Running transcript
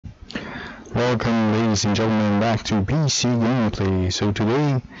Welcome, ladies and gentlemen, back to PC Gameplay. So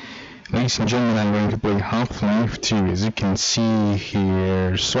today, ladies and gentlemen, I'm going to play Half-Life 2, as you can see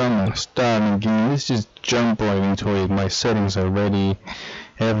here. So I'm gonna start the game. Let's just jump right into it. My settings are ready.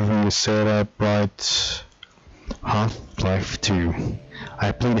 Everything is set up right. Half-Life 2.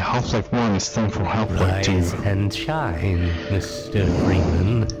 I played Half-Life 1, it's time for Half-Life 2. Rise and shine, Mr.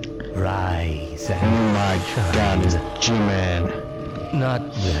 Freeman. Rise and oh my shine. god, it's G-Man.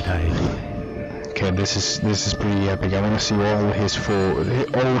 Not that I... Okay, this is pretty epic. I want to see all his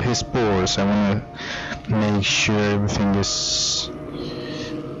spores. I want to make sure everything is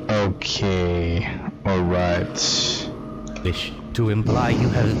okay. All right. Wish to imply you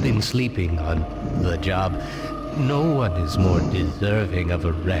have been sleeping on the job. No one is more deserving of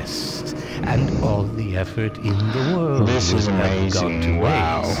a rest, and all the effort in the world This is would have gone amazing. to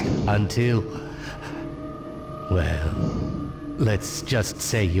Wow. waste until, well, let's just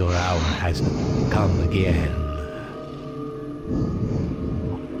say your hour has come again.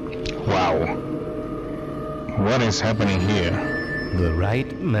 Wow. What is happening here? The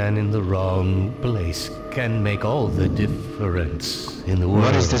right man in the wrong place can make all the difference in the world.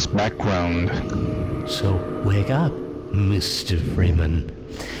 What is this background? So wake up, Mr. Freeman.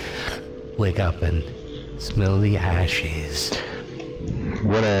 Wake up and smell the ashes.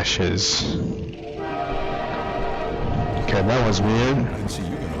 What ashes? Okay, that was weird. I didn't see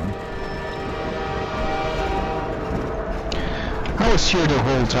you get on. I was here the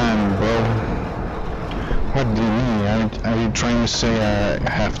whole time, bro. What do you mean? Are you trying to say I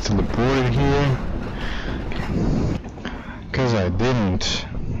have teleported here? Cause I didn't.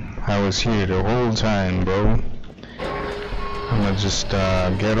 I was here the whole time, bro. I'm gonna just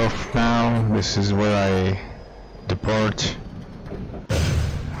get off now. This is where I depart.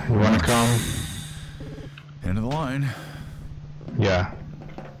 You wanna come? End of the line. Yeah.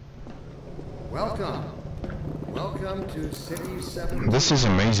 Welcome to City 7. This is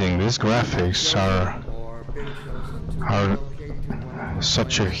amazing. These graphics are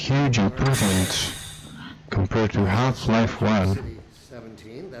such a huge improvement compared to Half-Life 1.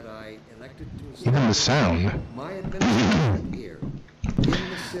 Even the sound.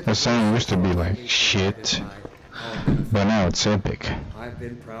 The sound used to be like shit, but now it's epic.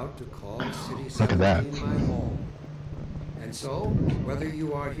 Look at that. And so, whether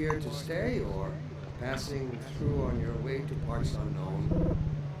you are here to stay or passing through on your way to parts unknown,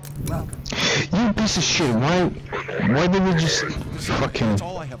 welcome. You piece of shit, why did you just fucking... That's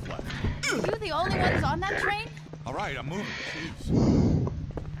all I have left. Are you the only ones on that train? Alright, I'm moving, please.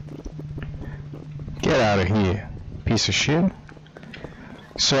 Get out of here, piece of shit.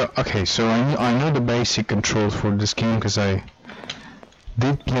 So, okay, so I know the basic controls for this game because I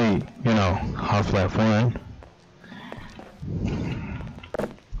did play, you know, Half-Life 1.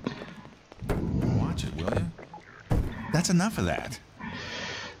 Watch it, will you? That's enough of that.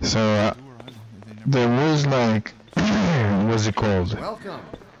 So, there was like, what's it called? Welcome.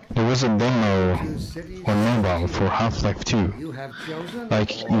 There was a demo on mobile for Half-Life 2. You have chosen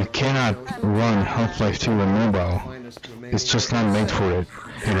Like, you cannot run Half-Life 2 on mobile. It's just not made for it,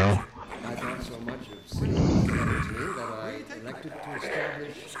 you know? I thought so much of City 17 that I elected to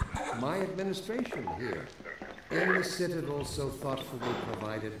establish my administration here in the citadel so thoughtfully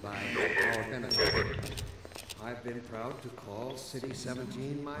provided by our benefactor. I've been proud to call City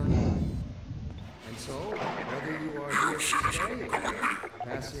 17 my home. And so, whether you are here to stay or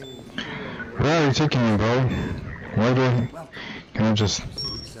passing through... Where are you taking me, bro? Why do I... Can I just...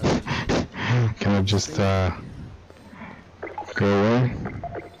 Can I just, go away?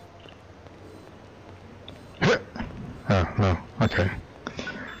 Oh, no. Okay.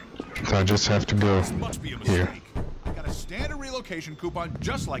 So I just have to go This must be a here. mistake. I got a standard relocation coupon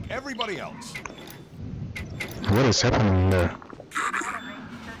just like everybody else. What is happening there?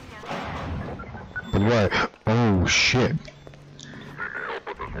 But why? Oh shit.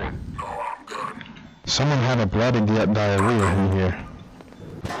 Someone had a bloody diarrhea in here.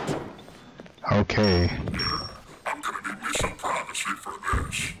 Okay. I'm gonna be missing privacy for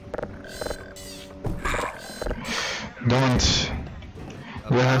this. Don't.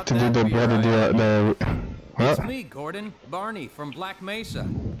 We have to do the bloody diarrhea. It's What? me, Gordon. Barney from Black Mesa.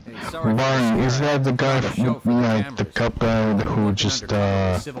 Hey, sorry Barn, is that the guy from, like, the cop guy who just,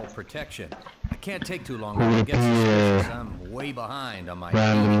 civil protection. I can't take too long. who to will get appear suspicious. I'm way behind on my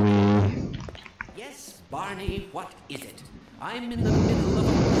randomly? Yes, Barney, what is it? I'm in the middle of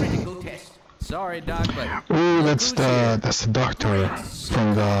a critical test. Sorry, Doc, but Oh, that's the doctor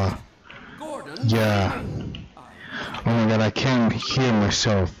from the... Gordon, Yeah. Oh my god, I can't hear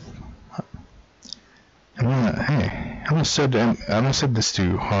myself. Hey, I almost said this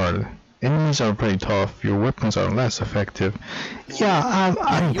too hard. Enemies are pretty tough, your weapons are less effective. Yeah,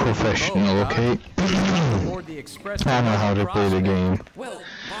 I'm professional, okay? I know how to play the game. Well,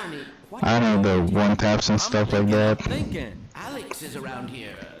 Barney, what I know the one-taps and stuff like that. Alex is around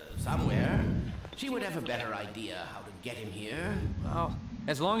here somewhere. She would have a better idea how to get him here. Oh,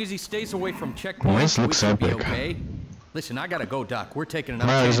 as long as he stays away from checkpoints, This looks we should be epic. okay. Listen, I gotta go, Doc. We're taking enough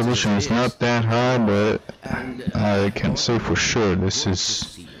My chances resolution as is it not that high, but I can say for sure this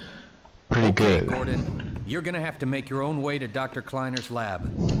is pretty Okay, good. Gordon, you're gonna have to make your own way to Dr. Kleiner's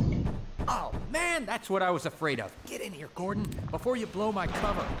lab. Oh, man, that's what I was afraid of. Get in here, Gordon, before you blow my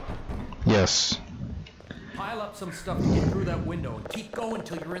cover. Yes. Pile up some stuff to get through that window and keep going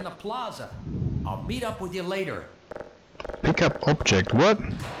till you're in the plaza. I'll meet up with you later. Pick up object, what?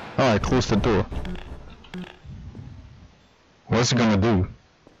 Oh, I closed the door. What's it gonna do?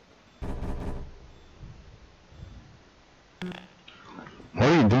 What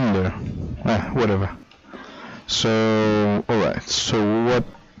are you doing there? Ah, whatever. So, alright, so what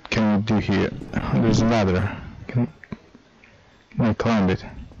can we do here? There's a ladder. Can I climb it?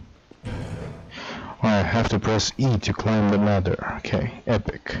 I have to press E to climb the ladder. Okay,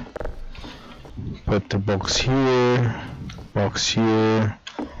 epic. Put the box here. Box here.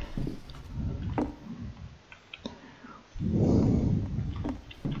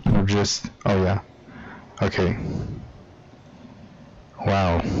 Or just, oh yeah. Okay.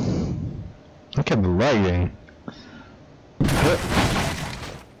 Wow. Look at the lighting.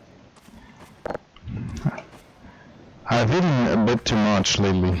 I've eaten a bit too much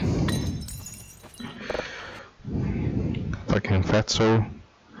lately. Fucking fatso.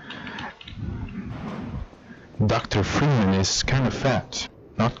 Dr. Freeman is kind of fat.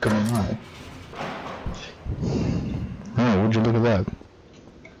 Not gonna lie. Oh, would you look at that?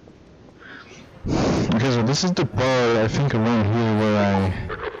 Okay, so this is the part, I think, around here where I...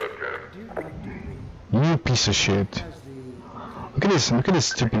 You piece of shit. Look at this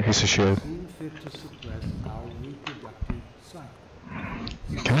stupid piece of shit.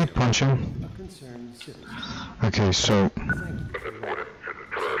 Can I punch him? Okay, so...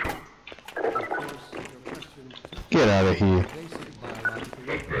 Get out of here.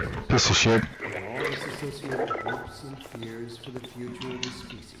 Piece of shit.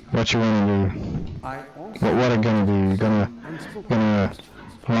 What you wanna do? What are you gonna do? You gonna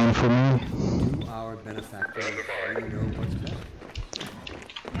run for me?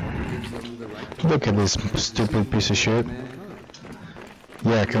 Look at this stupid piece of shit.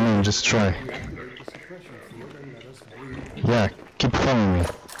 Yeah, come on, just try. Yeah, keep following me.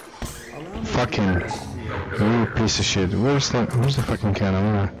 Fucking you piece of shit. Where's the fucking can?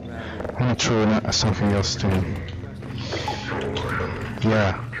 I wanna throw something else to him.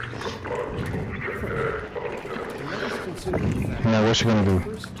 Yeah. Yeah, what you gonna do?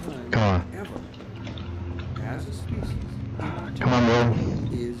 Come on. Come on, bro.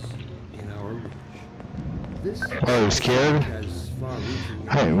 Oh, you scared?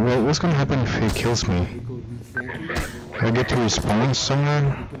 Hey, well, what's gonna happen if he kills me? Do I get to respawn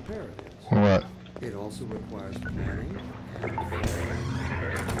somewhere? Or what? It also requires planning and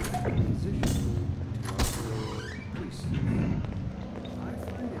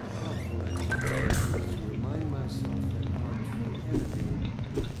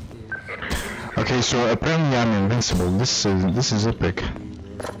Okay, so apparently I'm invincible. This is epic.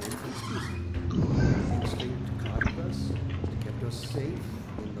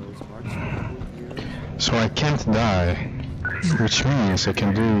 So I can't die, which means I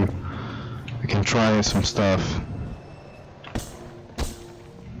can try some stuff.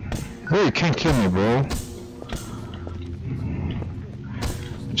 Oh, you can't kill me, bro.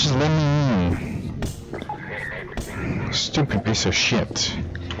 Just let me in. Stupid piece of shit.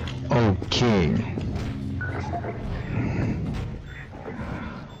 Okay.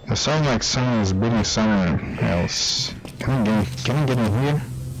 It sounds like someone is building somewhere else. Can I get in here?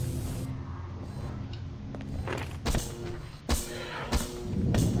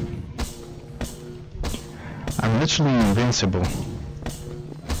 I'm literally invincible.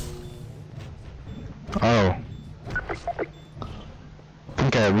 Oh.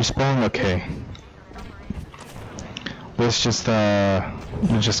 Think I respawn? Okay. Let's just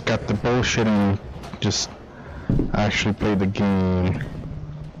we just got the bullshit and just actually play the game.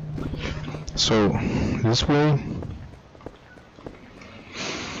 So this way.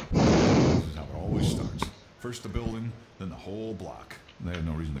 This is how it always starts. First the building, then the whole block. They have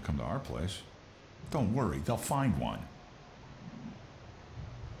no reason to come to our place. Don't worry, they'll find one.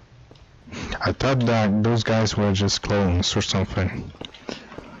 I thought that those guys were just clones or something.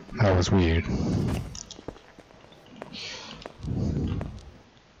 That was weird.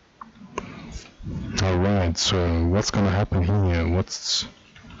 Alright, so what's gonna happen here?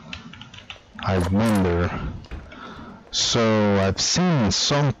 I wonder. So I've seen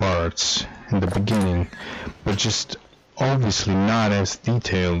some parts in the beginning, but just obviously not as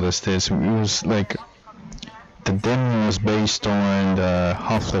detailed as this. It was like the demo was based on the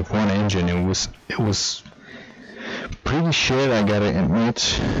Half-Life 1 engine. It was pretty shit, I gotta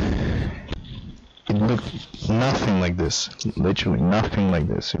admit. It looked nothing like this. Literally nothing like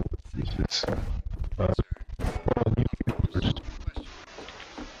this.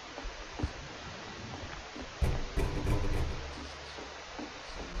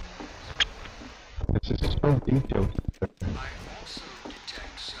 This is so detailed.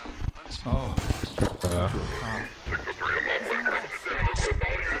 Oh.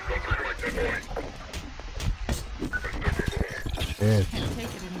 Shit.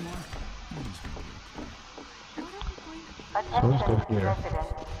 Someone's still here.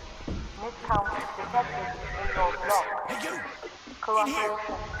 Miscount detected in your block. Hey, you! Cooperation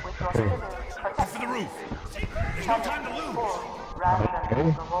with your Hey. citizens protected. For the roof! There's no time to lose! Ration Okay.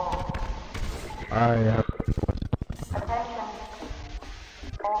 the wall. I have... Attention.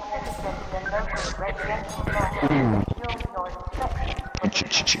 All citizens in local residential blocks resume your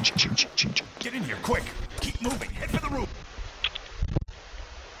inspection. Get in here, quick! Keep moving! Head for the roof!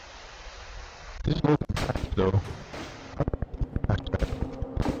 This is fast though.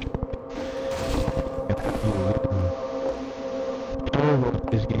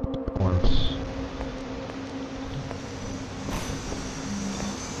 This game once.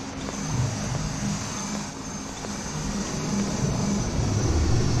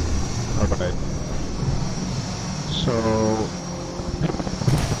 Alright. So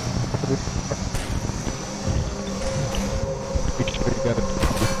make sure you got it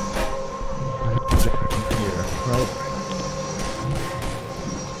here, right?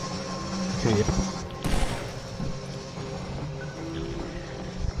 Okay, yeah.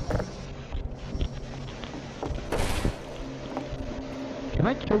 Can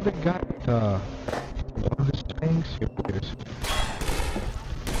I kill the guy with one of his things? Here, wait a second.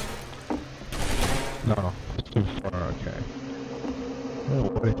 No, it's too far, okay. Oh,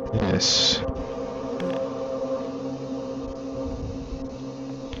 what is this?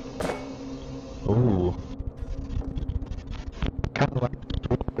 Ooh. Kinda like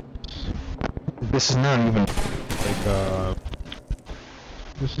this is not even like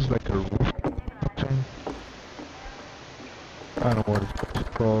this is like a roof thing. I don't know what it's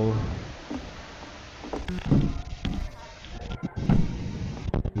called.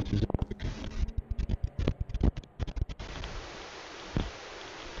 This is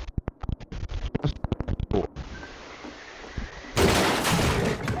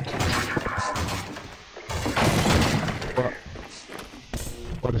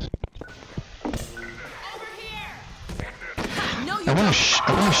what is it?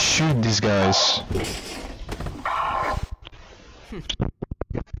 I wanna shoot these guys.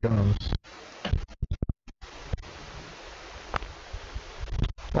 Guns.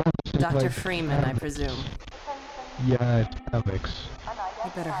 Oh, this is Dr. like Freeman, I presume. Yeah, it's Alex.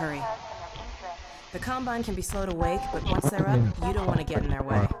 You better hurry. The Combine can be slow to wake, but once they're up, you don't want to get in their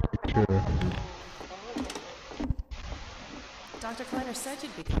way. Sure. Dr. Kleiner said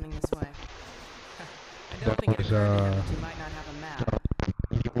you'd be coming this way. I don't That think it was, occurred to him that you might not have a map.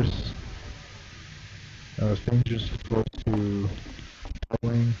 Dangerous. Dangerous close to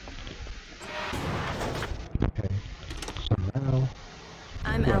following. Okay. So now.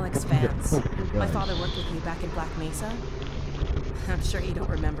 I'm Yeah, Alex yeah, Vance. okay, My guys. father worked with me back in Black Mesa. I'm sure you don't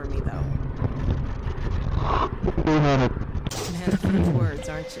remember me, though. Man of few words,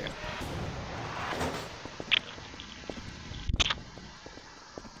 aren't you?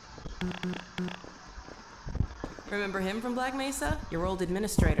 Remember him from Black Mesa? Your old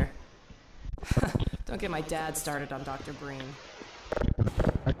administrator. Don't get my dad started on Dr. Breen.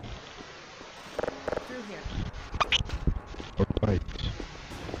 Through here. Alright.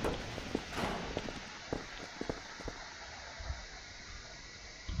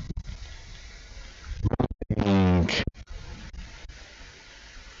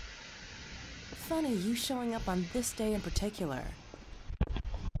 Funny, you showing up on this day in particular.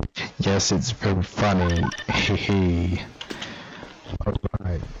 Yes, it's very funny. Hehe.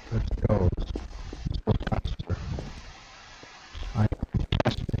 Alright, let's go. Let's go faster.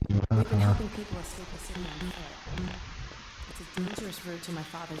 We've been helping people escape the city on foot. It's a dangerous route to my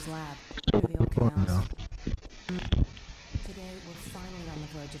father's lab, through the old canals. Today, we're finally on the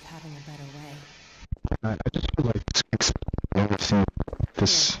verge of having a better way. I just feel like explaining everything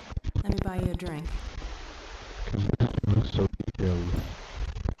this. Here, let me buy you a drink. Because everything looks so detailed.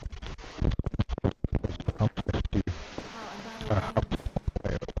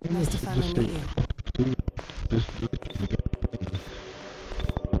 time I meet you.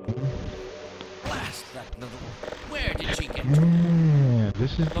 Blast that little... Where did she get to? Yeah,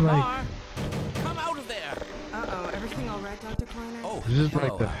 this is like... Lamar, come out of there! Uh-oh, everything all right, Dr. Kleiner? Oh, This is hello,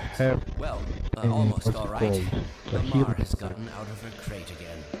 like the Alex. half... Well, almost all right. The Lamar heel- has gotten out of her crate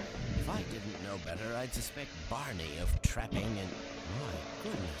again. If I didn't know better, I'd suspect Barney of trapping and... My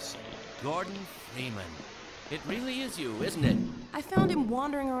goodness. Gordon Freeman. It really is you, isn't it? I found him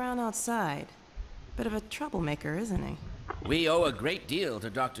wandering around outside. Bit of a troublemaker, isn't he? We owe a great deal to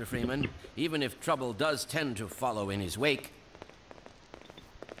Dr. Freeman, even if trouble does tend to follow in his wake.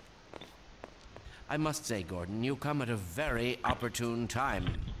 I must say, Gordon, you come at a very opportune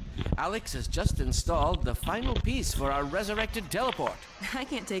time. Alex has just installed the final piece for our resurrected teleport. I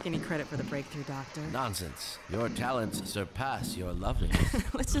can't take any credit for the breakthrough, Doctor. Nonsense. Your talents surpass your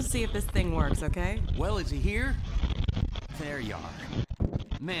loveliness. Let's just see if this thing works, okay? Well, is he here? There you are.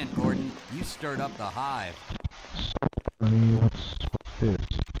 Man, Gordon, you stirred up the hive. What's this?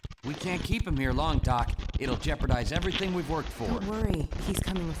 We can't keep him here long, Doc. It'll jeopardize everything we've worked for. Don't worry, he's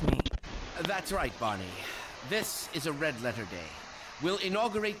coming with me. That's right, Barney. This is a red letter day. We'll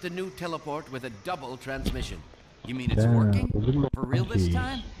inaugurate the new teleport with a double transmission. You mean it's Damn, working? a little For real this monkey,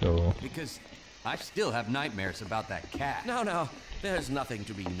 time? so- Because I still have nightmares about that cat. No, there's nothing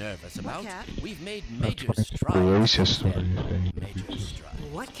to be nervous about. cat? We've made major That's strides. racist or since then. anything. Major strides.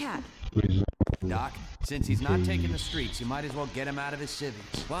 What cat? Doc, since he's not taking the streets, you might as well get him out of his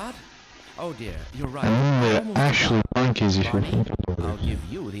civvies. What? Oh dear, you're right. I mean, they're Almost actually forgot. monkeys if you Barney, think about I'll it. give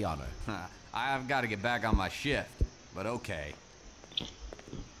you the honor. I've got to get back on my shift, but okay.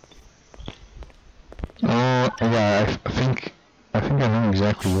 Oh, yeah, I think I know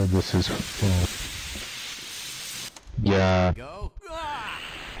exactly what this is for. Yeah. Go. Ah!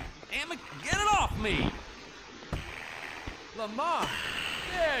 Damn it, get it off me! Lamar,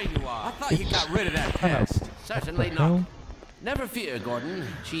 there you I are. thought you got rid of that pest. Certainly The hell? not. Never fear, Gordon.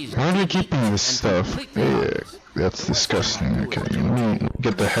 She's Why are they keeping this and stuff? completely Yeah, harmless. that's disgusting. Okay, let me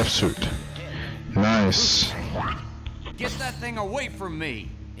get the half suit. Nice. Get that thing away from me!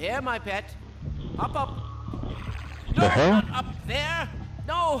 Here, my pet. Up, up. The No, hell? not up there.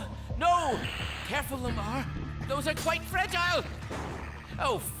 No, no. Careful, Lamar. Those are quite fragile.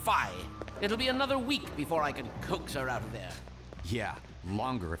 Oh, fie. It'll be another week before I can coax her out of there. Yeah,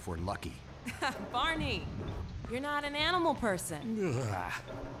 longer if we're lucky. Barney, you're not an animal person. Ugh.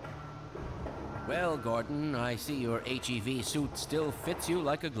 Well, Gordon, I see your HEV suit still fits you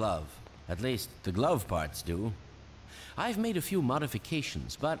like a glove. At least the glove parts do. I've made a few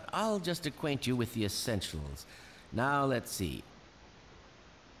modifications, but I'll just acquaint you with the essentials. Now, let's see.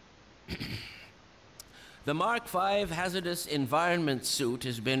 The Mark V Hazardous Environment Suit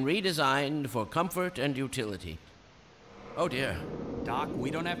has been redesigned for comfort and utility. Oh dear. Doc, we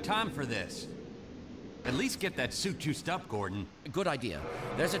don't have time for this. At least get that suit juiced up, Gordon. Good idea.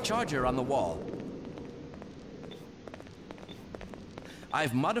 There's a charger on the wall.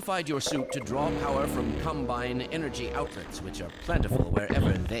 I've modified your suit to draw power from Combine energy outlets, which are plentiful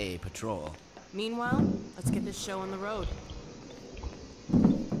wherever they patrol. Meanwhile, let's get this show on the road.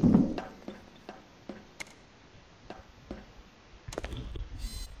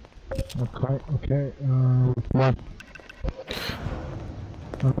 Okay, what?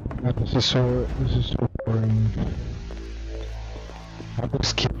 This is so boring. I'll just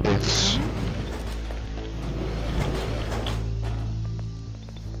skip this.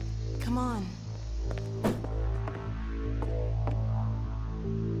 Come on.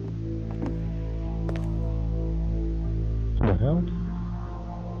 What the hell?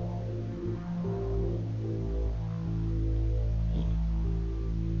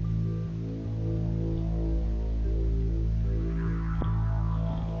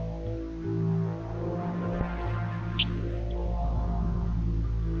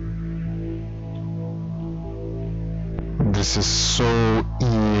 This is so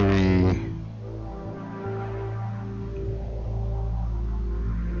eerie.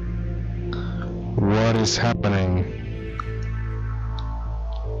 What is happening?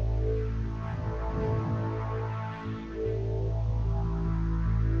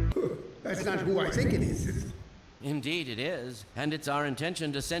 That's not who I think it is. Indeed it is, and it's our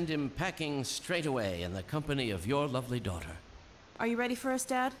intention to send him packing straight away in the company of your lovely daughter. Are you ready for us,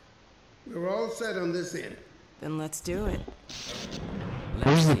 Dad? We're all set on this end. Then let's do it.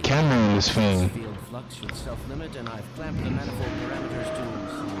 Where's the camera in this thing? Field flux should self-limit, and I've clamped the manifold parameters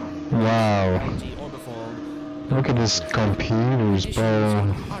to Wow. orbifold. Look at this computers,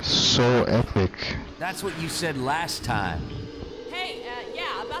 bro. So epic. That's what you said last time. Hey,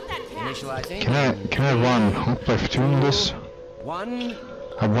 yeah, about that cat. Initializing. Can I run Half-Life 2 in this? 1.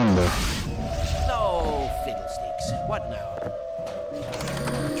 I wonder. No fiddlesticks. What now?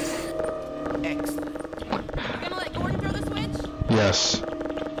 Excellent. You gonna let Gordon throw the switch? Yes.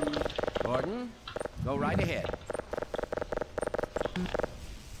 Gordon, go right ahead.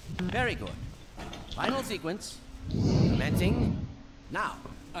 Very good. Final sequence. Commencing now.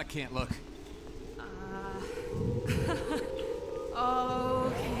 I can't look.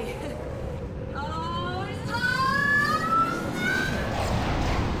 Okay.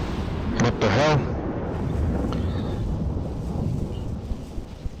 What the hell?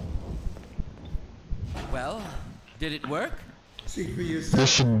 Well, did it work? See for yourself. This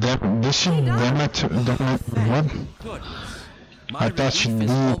should what? Goodness. I thought she'd relief be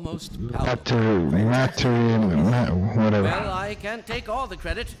is almost palpable. whatever. Well, I can't take all the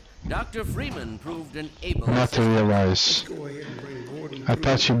credit. Dr. Freeman proved an able Materialize. Go ahead and bring Gordon I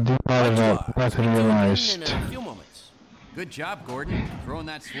thought she'd do all of that materialized. in a few moments. Good job, Gordon. Throwing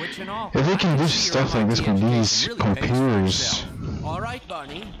that switch and all. If they can do stuff like this with these computers, All right,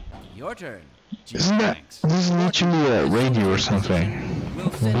 Barney. Your turn. isn't that this is literally a radio or something?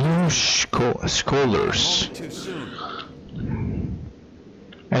 We'll send Blue scholars. Too soon.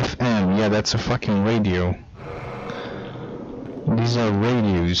 FM, yeah, that's a fucking radio. These are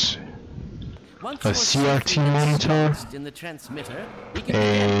radios. Once A you're CRT safely monitor. ensconced in the transmitter, we can begin.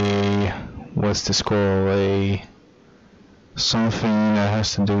 A what's this called? A something that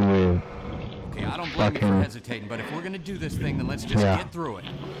has to do with Okay, I don't blame you for hesitating, but if we're gonna do this thing, then let's just get through it.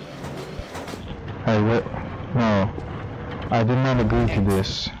 Hey, what? No, I did not agree to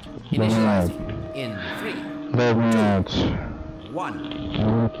this. Let me out. In 3, Let me out. 1. I'm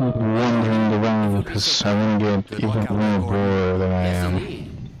gonna keep wandering around because I want to get even more bored than I Yes, am. indeed.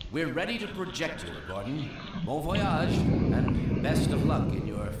 We're ready to project you, Gordon. Bon voyage, and best of luck in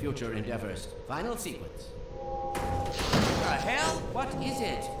your future endeavors. Final sequence. The hell? What is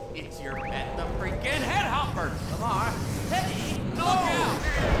it? It's your pet, the freaking headhopper. Lamar, Teddy, Look out!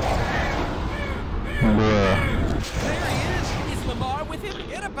 Bruh. There he is. Is Lamar with him?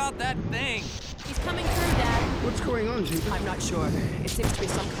 Forget about that thing. He's coming through, Dad. What's going on, Jupiter? I'm not sure. It seems to be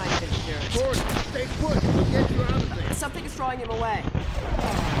some kind of interference. Gordon, stay put. We'll get you out of there. Something is drawing him away.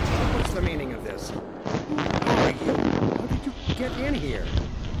 What's the meaning of this? Who are you? How did you get in here?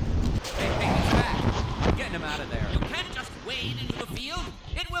 Hey, he's back. We're getting him out of there. You can't just wade into the field.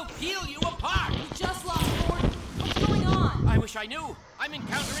 It will peel you apart. We just lost Gordon. What's going on? I wish I knew. I'm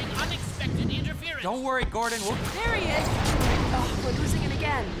encountering unexpected interference. Don't worry, Gordon. There he is. Oh, we're losing him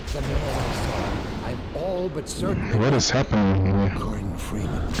again. The man I saw. I'm all but certain. What is happening here? Gordon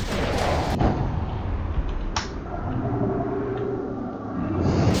Freeman.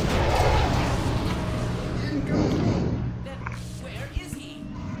 Then where is he?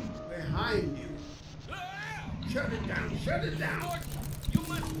 Behind you. Shut it down. Shut it down. You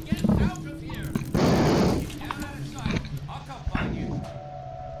must get out of here. Get down out of sight. I'll come find you.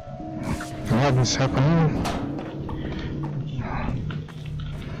 What is happening?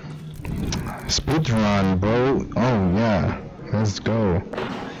 Speedrun, bro. Oh yeah, let's go.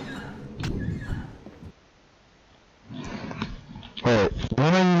 Wait,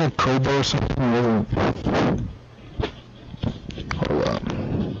 don't I need a crowbar or something? Hold up.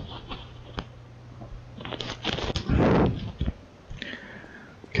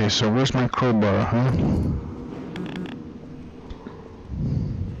 Okay, so where's my crowbar, huh?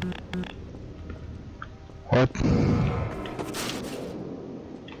 What?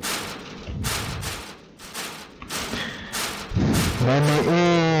 Let me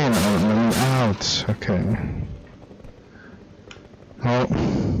in! Oh, let me out. Okay. Oh.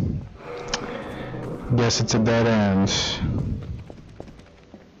 Guess it's a dead end.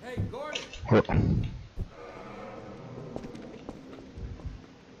 Hey, Gordon. Oh.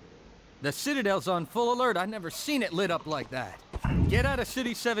 The Citadel's on full alert. I've never seen it lit up like that. Get out of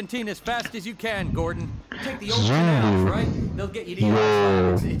City 17 as fast as you can, Gordon. Take the old canals, right? They'll get you to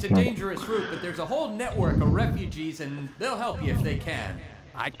your spot. It's a dangerous route, but there's a whole network of refugees, and they'll help you if they can.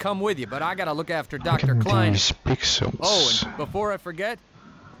 I'd come with you, but I gotta look after Dr. Klein. These pixels. Oh, and before I forget,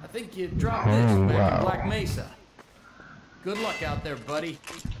 I think you dropped this back in Black Mesa. Good luck out there, buddy.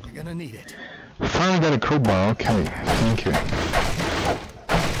 You're gonna need it. Finally got a crowbar. Okay, thank you.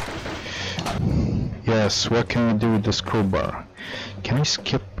 Yes, what can we do with this crowbar? Can I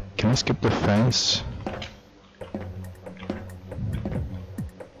skip the fence?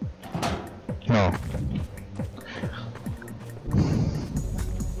 No.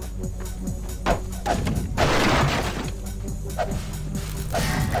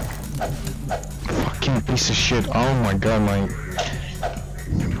 Fucking piece of shit. Oh my god, my...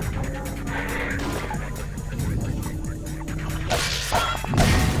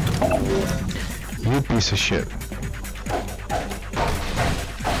 You piece of shit.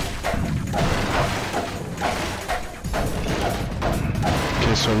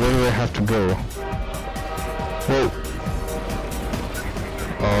 Okay, so where do I have to go? Whoa.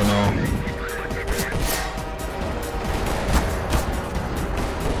 Oh no.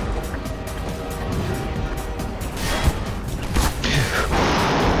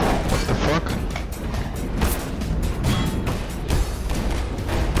 What the fuck?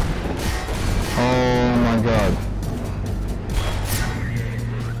 Oh my god.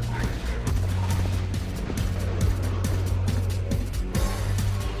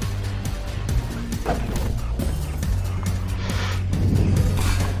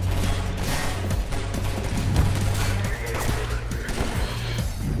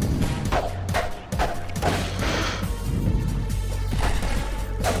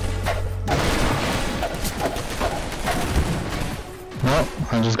 No,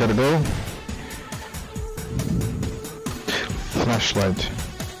 I just gotta go. Flashlight.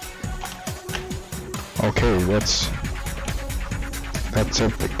 Okay, that's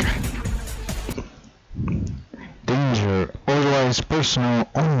epic. Danger. Authorized personnel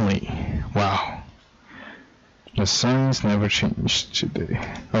only. Wow. The signs never changed today.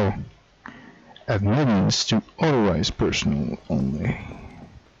 Oh. Admittance to authorized personnel only.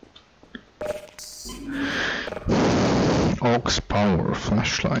 Aux power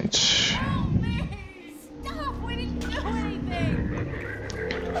flashlight.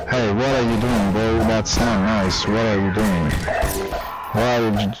 Hey, what are you doing, bro? That's not nice. What are you doing? What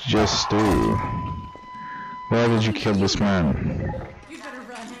did you just do? Why did you kill this man?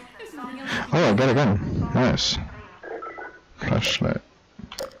 Oh, I got a gun. Nice. Flashlight.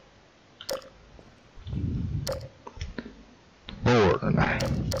 Born.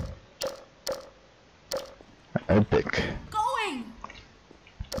 Epic. Going!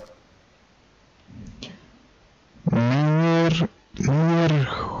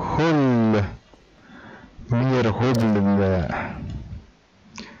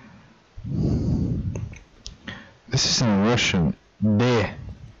 This is in Russian. De.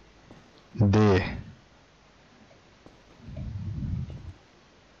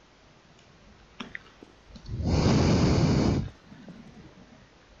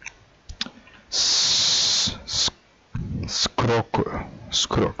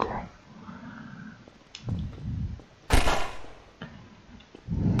 Skroko.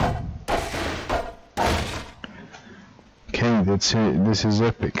 Okay, that's it. This is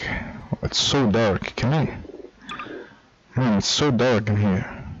epic. It's so dark. Can I? Man, it's so dark in here.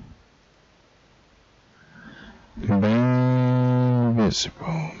 Invisible.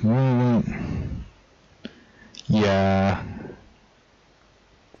 Movement. Yeah.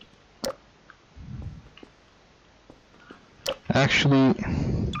 Actually,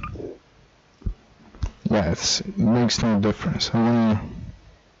 yeah, it makes no difference. I wanna.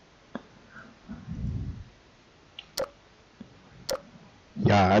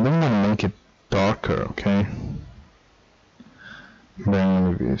 Yeah, I don't wanna make it darker, okay?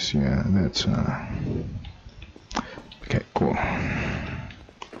 Bang this, yeah, that's okay, cool.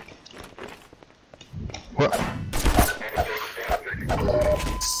 What?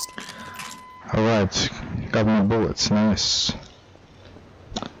 Alright, got my bullets, nice.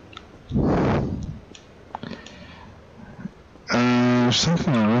 There's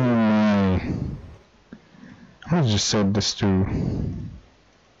something wrong with my... I just said this to...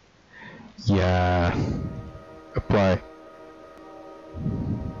 Yeah... Apply.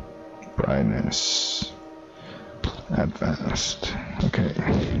 Brightness. Advanced. Okay.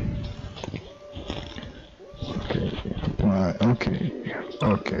 Okay, apply.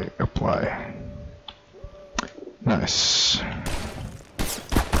 Okay, apply. Nice.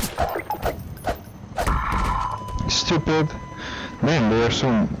 Stupid. Man, they are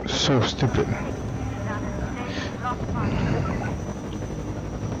so stupid.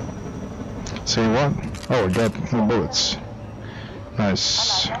 Say what? Oh, I got more bullets.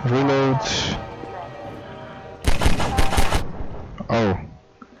 Nice. Reload. Oh.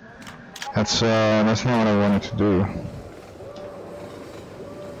 That's not what I wanted to do.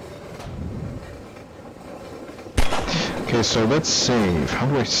 Okay, so let's save. How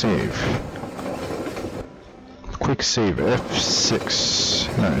do I save? Quick save.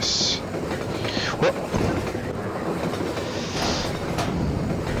 F6. Nice. What?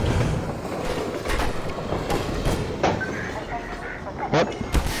 What?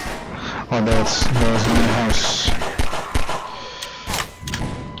 Oh, that was my house.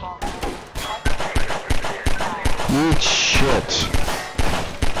 Eat shit.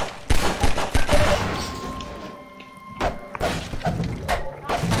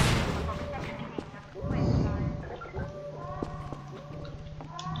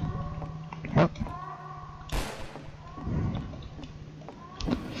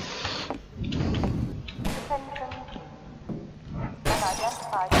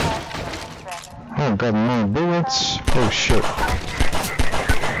 got more bullets. Oh shit.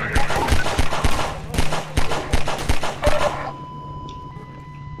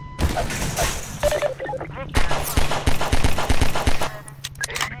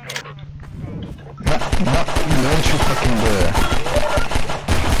 Don't you fucking dare.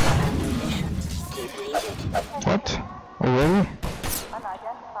 What? Already?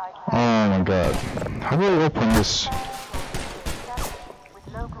 Oh my god. How do I open this?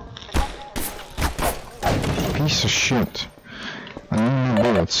 Piece of shit. I need more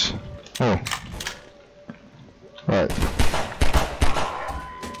bullets. Oh. Right.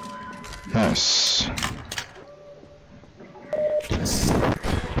 Nice.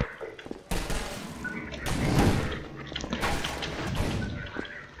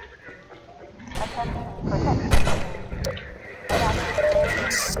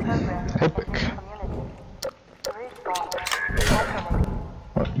 Epic.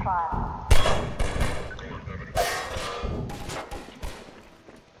 What?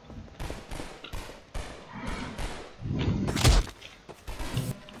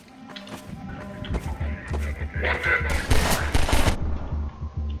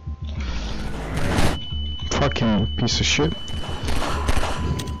 Fucking piece of shit.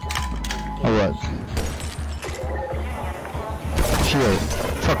 Alright. Here.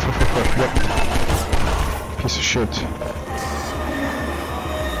 Fuck. Yep. Piece of shit.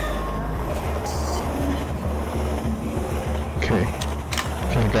 Okay.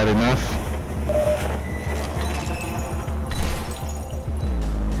 I got enough.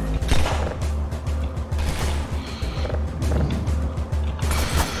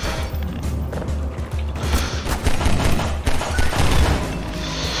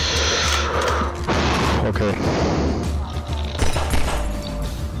 Okay.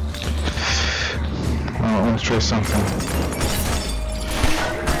 Oh, let's try something.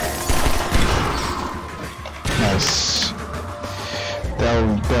 Nice.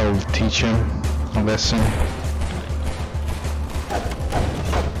 That'll teach him a lesson.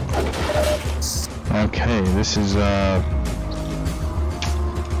 Okay, this is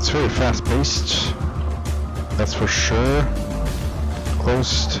it's very fast paced. That's for sure.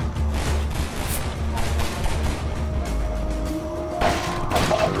 Closed.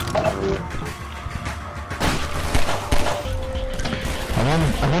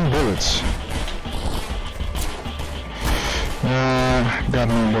 I want bullets. Got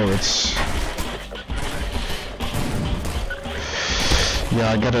no bullets.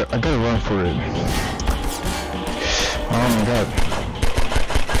 Yeah, I gotta run for it. Oh my god.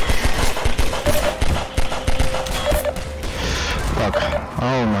 Fuck.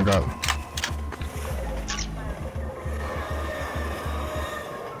 Oh my god.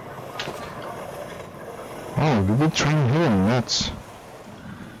 Oh, did they train here? That's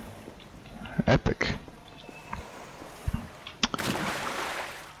epic.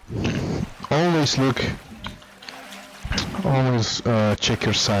 Always check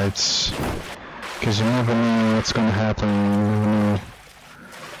your sights, because you never know what's gonna happen. You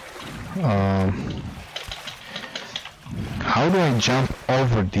never know. How do I jump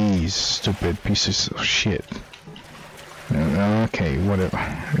over these stupid pieces of shit? Okay, whatever.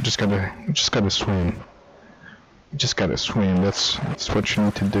 You just gotta swim. You just gotta swim. That's what you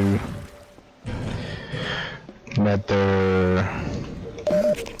need to do. Better.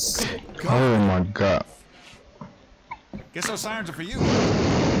 Oh my god. Guess those sirens are for you.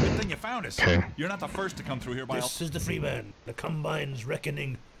 Good thing you found us. Okay. You're not the first to come through here by This is the Freeman. The Combine's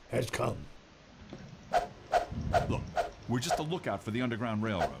reckoning has come. Look, we're just a lookout for the Underground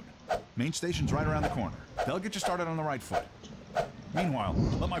Railroad. Main station's right around the corner. They'll get you started on the right foot. Meanwhile,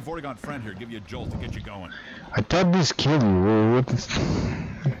 let my Vortigaunt friend here give you a jolt to get you going. I thought this killed you. What is...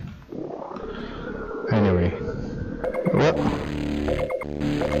 Anyway. What?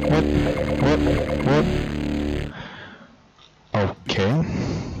 Okay.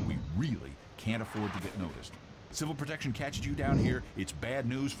 We really can't afford to get noticed. Civil protection catches you down here, it's bad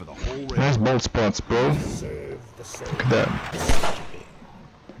news for the whole railroad. Nice bolt spots, bro. Look at that.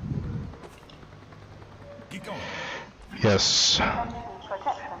 Keep going. Yes.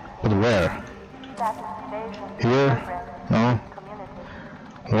 But where? Here? No?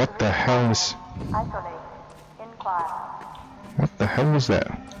 What the hell is... What the hell was that?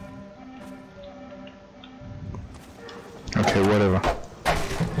 Okay, whatever.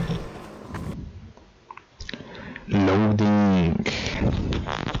 Loading.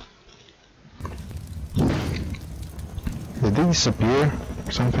 Did they disappear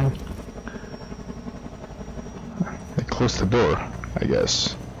or something? They closed the door, I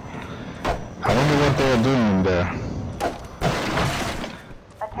guess. I wonder what they are doing in there.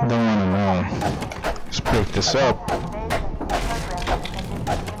 I don't wanna know. Let's break this up.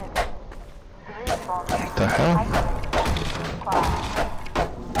 What the hell?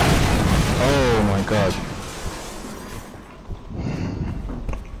 Oh my god.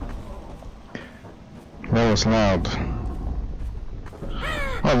 That was loud.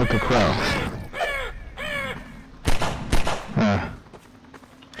 Oh, look, a crowd.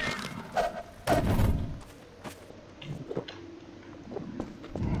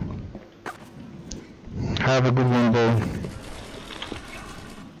 Have a good one, though.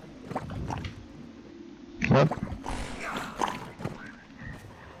 What?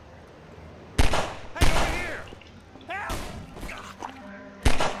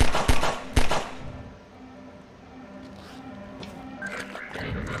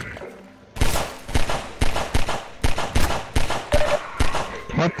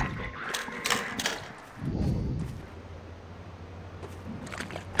 What?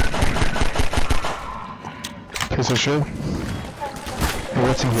 Piece of shit. Hey,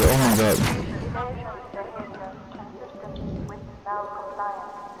 what's in here? Oh my god.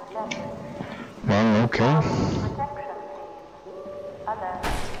 Well, okay.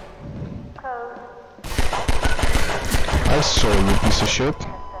 I saw you, piece of shit.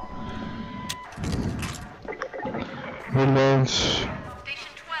 Reload.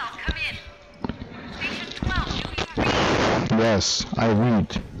 Station 12, come in. Station 12, do you read? Yes, I read.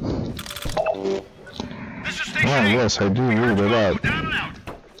 This is Station Oh, 8. yes, I do read a lot. Down and out.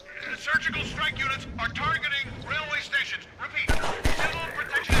 Surgical strike units are targeting railway stations. Repeat. Civil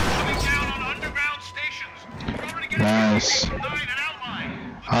protection is coming down on underground stations. We're already getting Nice. 9 and outline.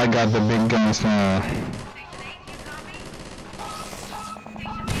 I got the big guns now.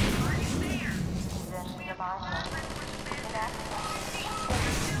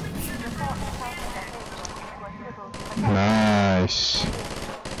 Nice.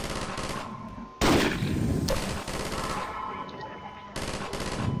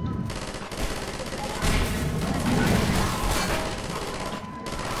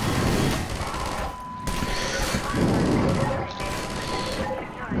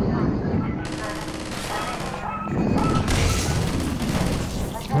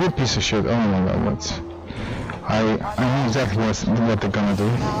 What piece of shit? Oh my god, what? I know exactly what they're gonna do.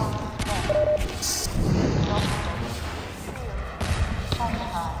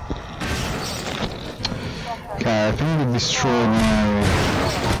 Okay, I think they destroyed my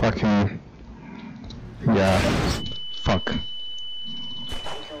fucking... Yeah. Fuck.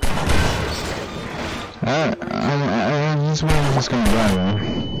 This one is just gonna die,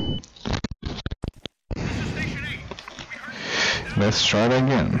 man. Let's try it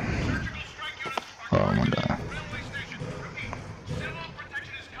again. Oh my god.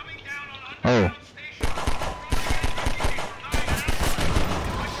 Oh.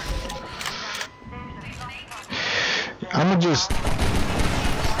 I'ma just...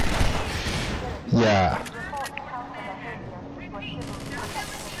 Yeah.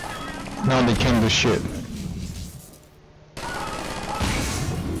 No, they can't do shit.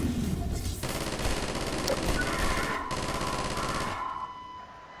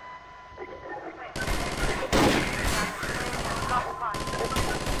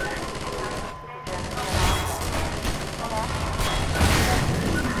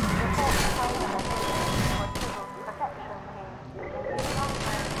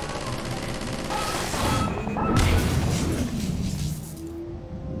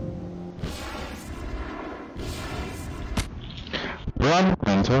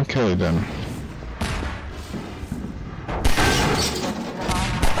 Okay then.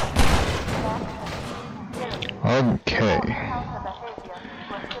 Okay.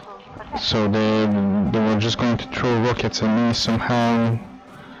 So they were just going to throw rockets at me somehow.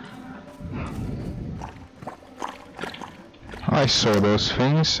 I saw those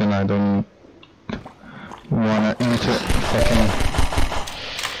things and I don't wanna enter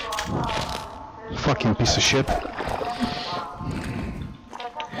fucking piece of shit.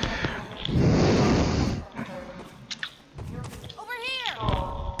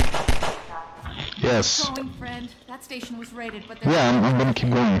 Yes. Going, friend. That station was raided, but yeah, I'm gonna keep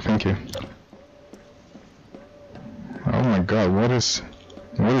going, thank you. Oh my god, what is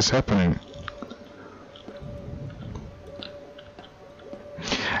happening?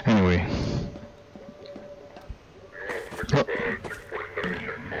 Anyway. Oh.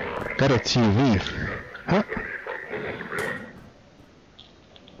 Got a TV. Huh?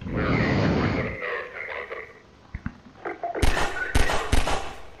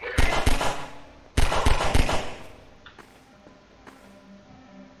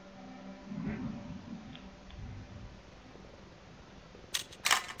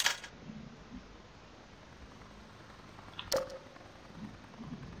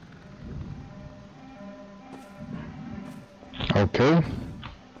 Okay.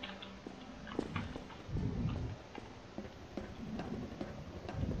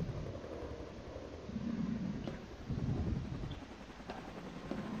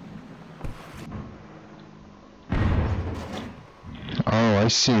 Oh, I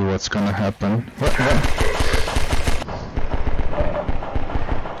see what's gonna happen. What?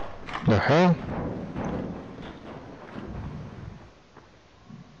 The hell?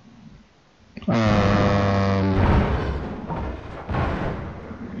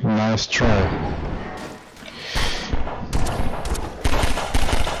 Nice try.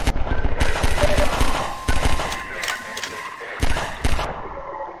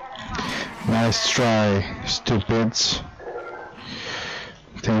 Nice try, stupids.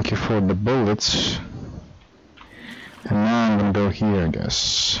 Thank you for the bullets. And now I'm gonna go here, I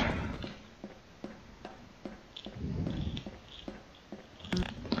guess.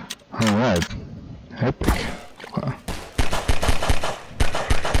 Alright. Epic. Wow.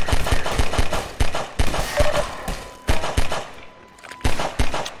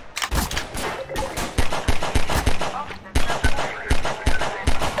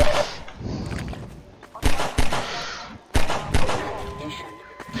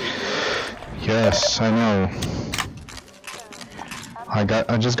 Yes, I know.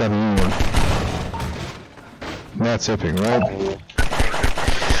 I just got a new one. That's epic, right?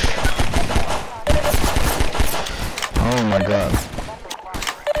 Oh my god.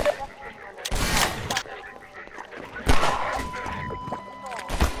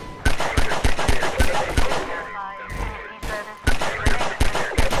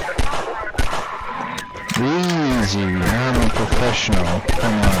 Easy, I'm a professional.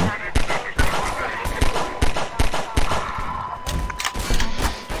 Come on.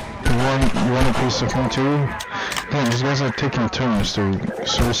 You want a piece of him too? Damn, these guys are taking turns to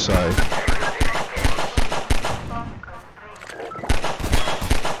suicide.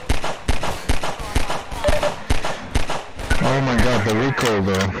 Oh my god, the recoil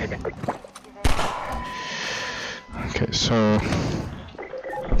there. Okay, so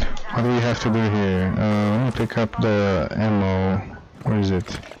what do we have to do here? Let me pick up the ammo. Where is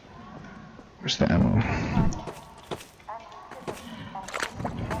it? Where's the ammo?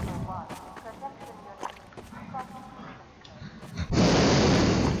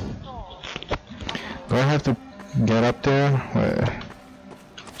 Do I have to get up there? Where?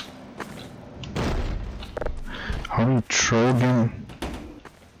 How do you throw them?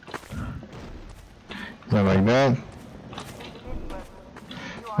 Yeah, like that?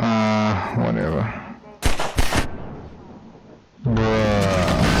 Whatever. Bruh.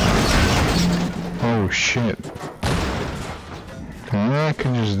 Oh shit. Yeah, I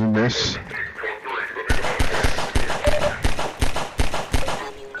can just do this.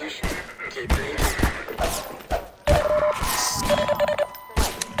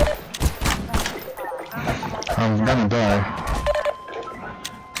 I'm gonna die.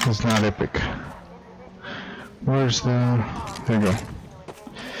 It's not epic. Where's the... There you go.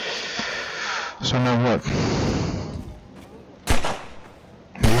 So now what?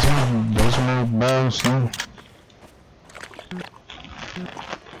 Those are no barrels, no?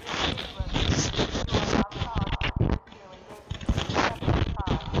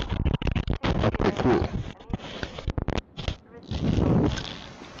 Okay, cool.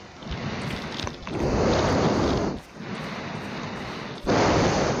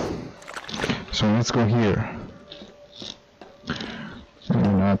 So let's go here.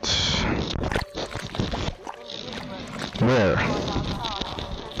 Not where?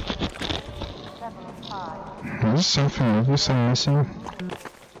 Is this something obvious I'm missing?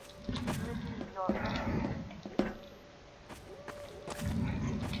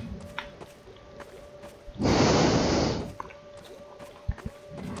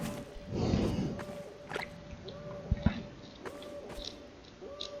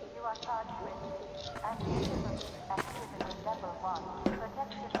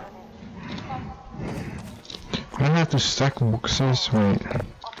 I have to stack boxes. Wait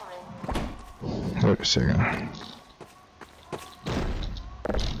a second.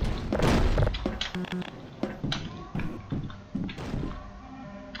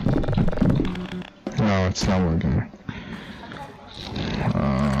 No, it's not working.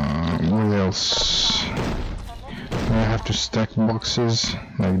 What else? Do I have to stack boxes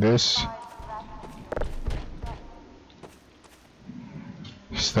like this?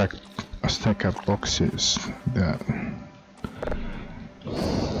 Stack up boxes. That.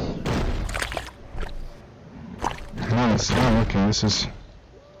 No, it's not working. This is.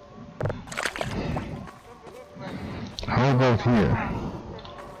 How about here?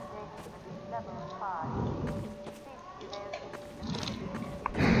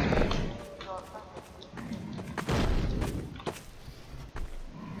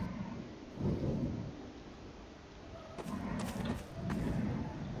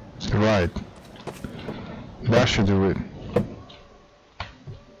 Right. That should do it.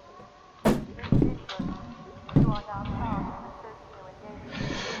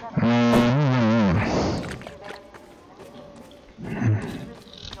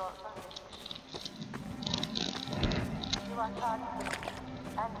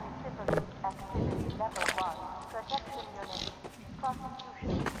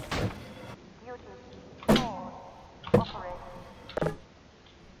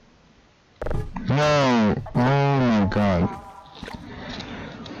 No! Oh my god.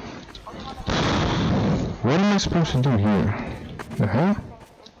 What am I supposed to do here? The hell?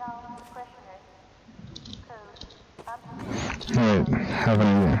 Wait, have an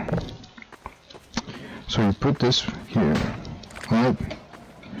idea. So you put this here, right?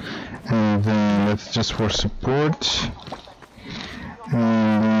 And then that's just for support.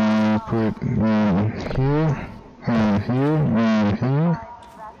 And then you put one here, and here, and here,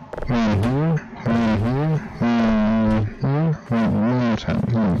 and here, and here, and here.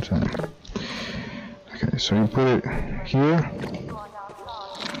 One more time. Okay, so you put it here,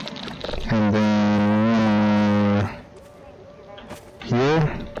 and then here.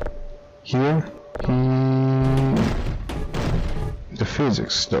 The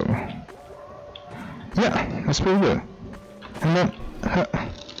physics though. Yeah, that's pretty good. And then,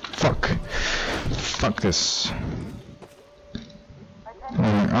 fuck this.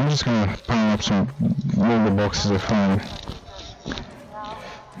 I'm just gonna pound up some Lego boxes I found.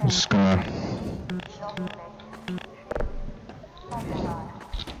 I'm just gonna.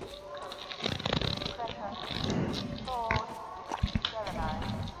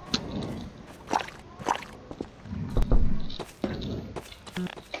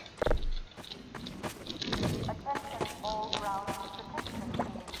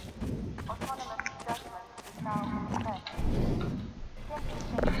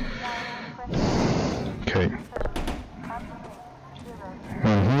 Okay.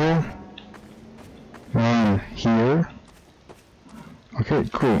 One here. Okay,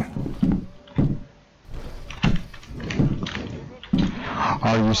 cool.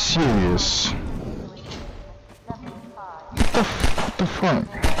 Are you serious? What the fuck?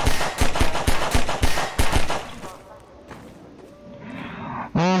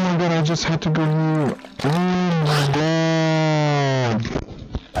 Oh my god, I just had to go here. Oh my god.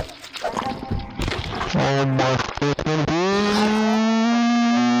 Oh my fucking god.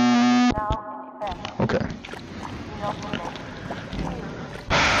 Okay.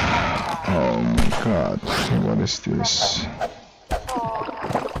 Oh my god. What is this?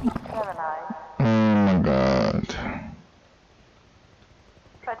 Oh my god.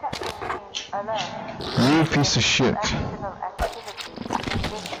 You piece of shit.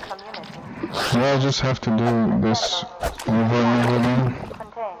 Well, I just have to do this over and over again.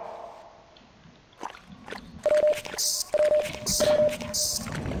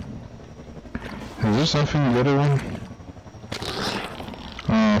 Is there something the other one?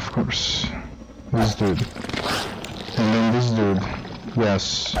 Of course. This dude. And then this dude.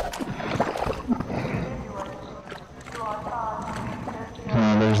 Yes.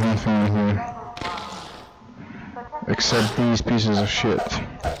 No, there's nothing in here. Except these pieces of shit.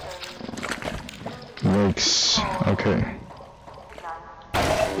 Yikes. Okay.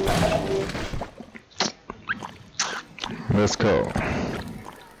 Let's go.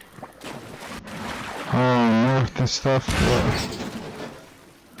 Oh, north and stuff.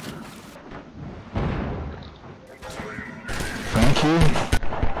 Thank you.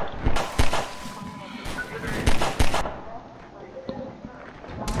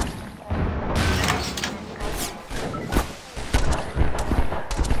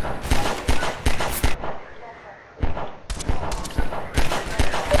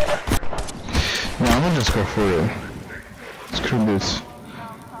 No, I'm gonna just go for it. Screw this.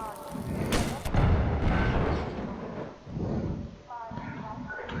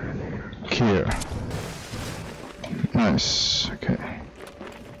 Here. Nice. Okay.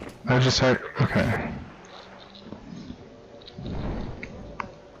 I just had. Okay.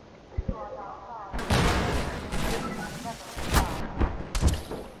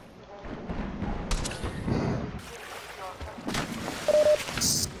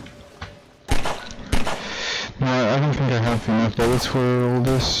 No, I don't think I have enough bullets for all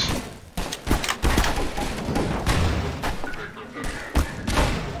this.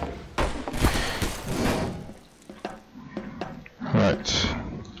 Right.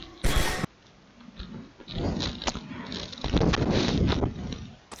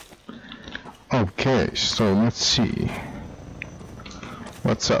 Okay, so let's see.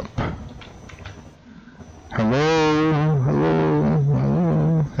 What's up? Hello? Hello?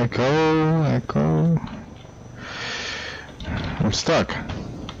 Hello? Echo. I'm stuck.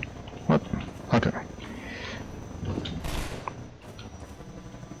 What? Okay.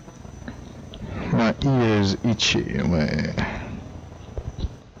 My ears itchy. Wait.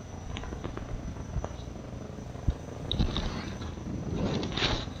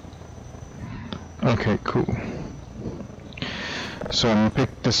 Okay, cool. So I'm gonna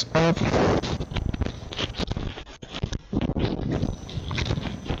pick this up.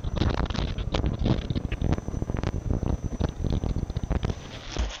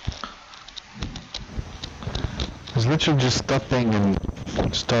 It's literally just stopping and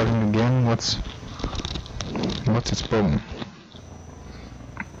starting again. What's its problem?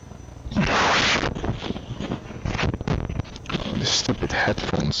 Oh, these stupid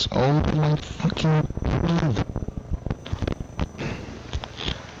headphones. Oh my fucking god.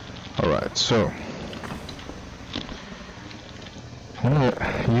 Alright, so I'm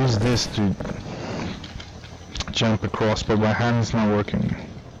gonna use this to jump across, but my hand's not working.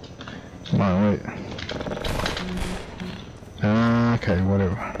 Come on, wait. Okay,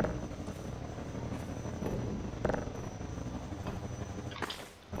 whatever.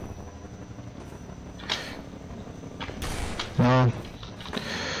 No.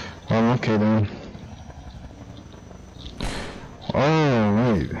 Well, okay then.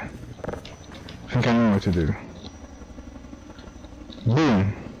 Oh, wait. I think I know what to do.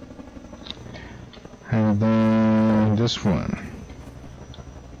 Boom. And then this one.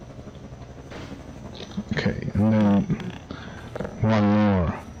 Okay, and then one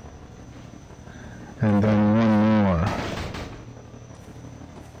more. And then one more.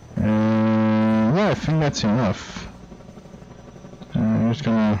 And yeah, I think that's enough. I'm just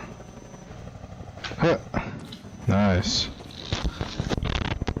gonna... Huh. Nice.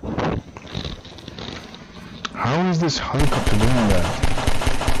 How is this helicopter doing that?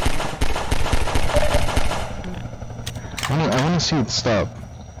 I wanna see it stop.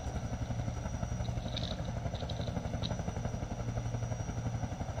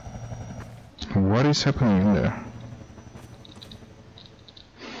 What is happening in there?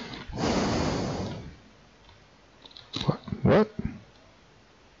 What?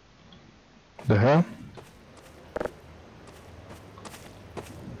 The hell?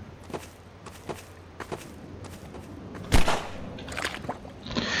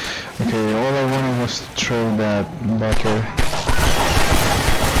 Okay, all I wanted was to throw that bucket.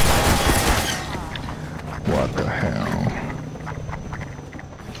 What the hell?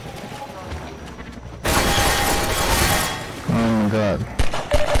 Oh my god.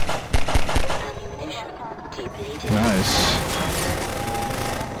 Nice.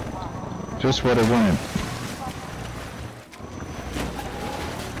 Just what I wanted.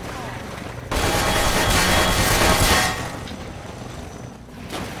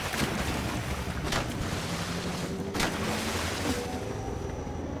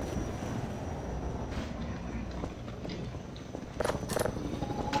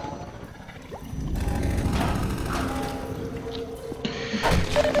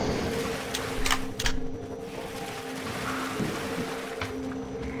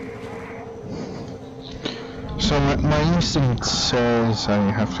 So my instinct says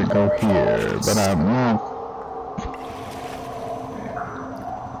I have to go here, but I'm not.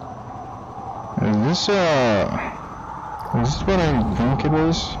 Is this what I think it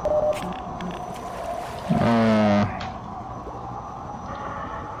is?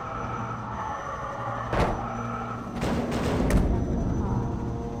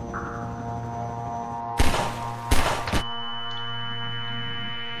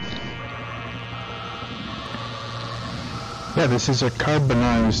 Yeah, this is a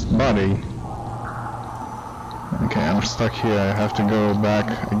carbonized body. Okay, I'm stuck here. I have to go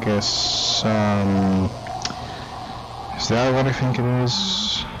back, I guess. Is that what I think it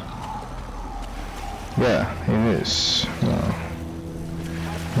is? Yeah, it is. Well,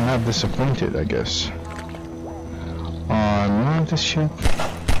 I'm not disappointed, I guess. Not this shit.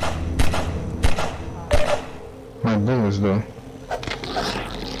 My bullets, though.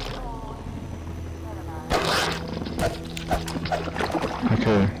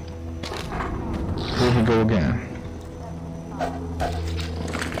 Okay, here we go again.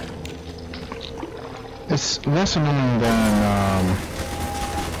 It's less annoying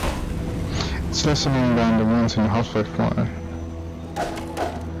than the ones in the Housefly Fly.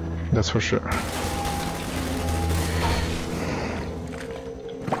 That's for sure.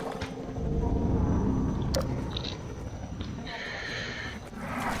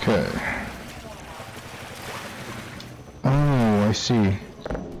 Okay. Oh, I see.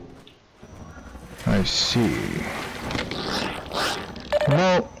 I see.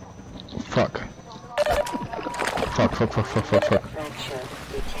 No, Fuck.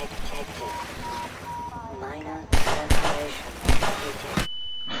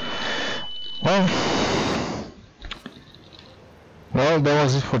 Well, that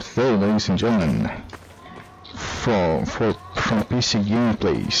was it for today, ladies and gentlemen. From PC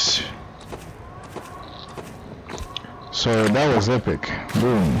Gameplays. So that was epic.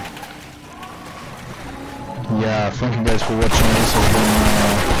 Boom. Yeah, thank you guys for watching. This has been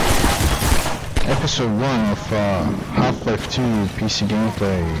episode 1 of Half-Life 2 PC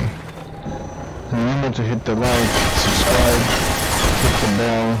Gameplay. Remember to hit the like, subscribe, hit the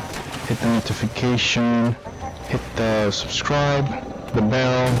bell, hit the notification, hit the subscribe, the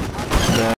bell,